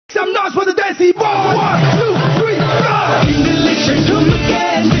Boys for the Desi Boys. 1, 2, 3, go. English ठुमके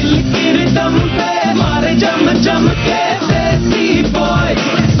दिल की rhythm पे मारे जम जम के देसी बॉय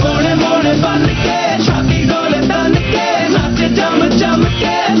मोड़े मोड़े बन के छाती डोले तन के नाचे जम जम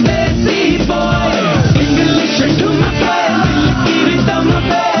के देसी बॉय इंग्लिश ठुमके दिल की रिदम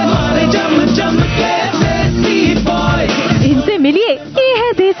पे मारे जम जम के देसी बॉय। इनसे मिलिए, ये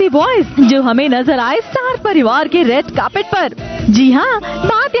है देसी बॉयज जो हमें नजर आए स्टार परिवार के रेड कार्पेट पर। जी हाँ,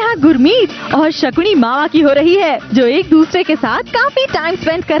 बात यहाँ गुरमीत और शकुनी मामा की हो रही है, जो एक दूसरे के साथ काफी टाइम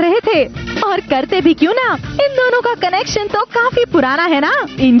स्पेंड कर रहे थे। और करते भी क्यों ना, इन दोनों का कनेक्शन तो काफी पुराना है ना।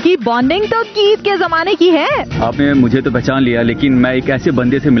 इनकी बॉन्डिंग तो गीत के जमाने की है। आपने मुझे तो पहचान लिया, लेकिन मैं एक ऐसे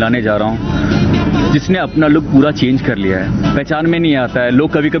बंदे से मिलाने जा रहा हूँ जिसने अपना लुक पूरा चेंज कर लिया है। पहचान में नहीं आता है,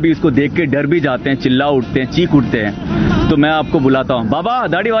 लोग कभी कभी इसको देख के डर भी जाते हैं, चिल्ला उठते हैं, चीख उठते हैं। तो मैं आपको बुलाता हूँ, बाबा,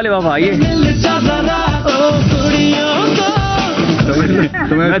 दाढ़ी वाले बाबा, आइए।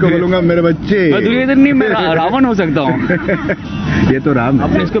 तो मैं इसको बोलूंगा मेरे बच्चे। मैं दुर्योधन नहीं, मैं रावण हो सकता हूँ। ये तो राम है।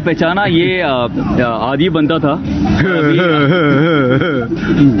 आपने इसको पहचाना, ये आदि बनता था।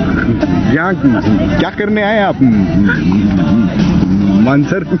 यहाँ क्या करने आए आप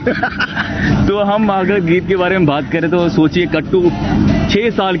मानसर? तो हम अगर गीत के बारे में बात करें तो सोचिए, कट्टू 6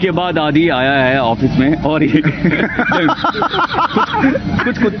 साल के बाद आदि आया है ऑफिस में, और ये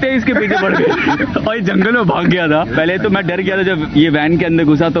कुछ कुत्ते इसके पीछे पड़ गए और ये जंगल में भाग गया था। पहले तो मैं डर गया था, जब ये वैन के अंदर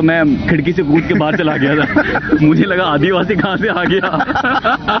घुसा तो मैं खिड़की से कूद के बाहर चला गया था। मुझे लगा आदिवासी कहाँ से आ गया।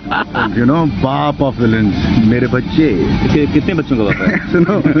 यू नो, बाप ऑफ विलेंस, मेरे बच्चे। कितने बच्चों का बाप है?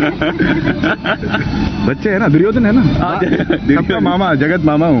 सुनो, बच्चे है ना, दुर्योधन है ना, सबका मामा, जगत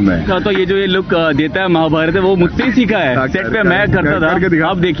मामा हूँ मैं। तो ये जो ये लुक देता है महाभारत है, वो मुझसे ही सीखा है। सेट पे मैं करता था,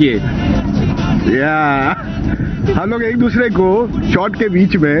 आप देखिए। हम लोग एक दूसरे को शॉट के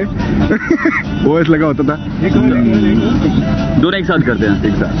बीच में ओएस लगा होता था। दोनों एक साथ करते हैं,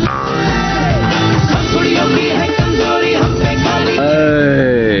 एक साथ।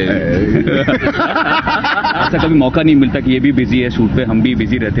 ऐसा कभी मौका नहीं मिलता कि ये भी बिजी है शूट पे, हम भी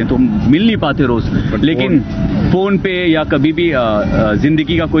बिजी रहते हैं, तो हम मिल नहीं पाते रोज। लेकिन फोन पे या कभी भी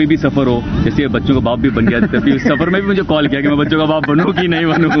जिंदगी का कोई भी सफर हो, जैसे बच्चों का बाप भी बन गया, तभी उस सफर में भी मुझे कॉल किया कि मैं बच्चों का बाप बनूं कि नहीं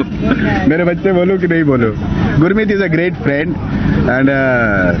बनूं। मेरे बच्चे बोलो कि नहीं बोलो। Gurmeet is a great friend and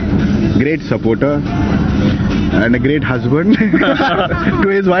great supporter and a great husband to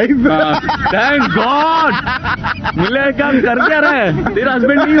his wife. Thank God. मिले काम कर क्या रहा है, तेरा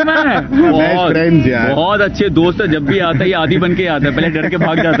हस्बैंड नहीं हूँ मैं। बहुत अच्छे दोस्त है, जब भी आता है ये आदि बन के आता है, पहले डर के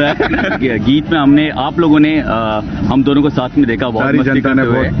भाग जाता है। गीत में हमने, आप लोगों ने हम दोनों को साथ में देखा, बहुत मस्ती करते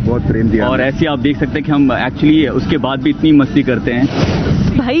हुए, बहुत प्रेम दिया। और ऐसे आप देख सकते हैं कि हम एक्चुअली उसके बाद भी इतनी मस्ती करते हैं।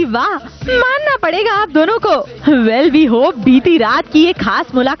 भाई वाह, मानना पड़ेगा आप दोनों को। वेल, वी होप बीती रात की ये खास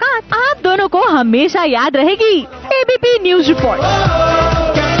मुलाकात आप दोनों को हमेशा याद रहेगी। ABP news report.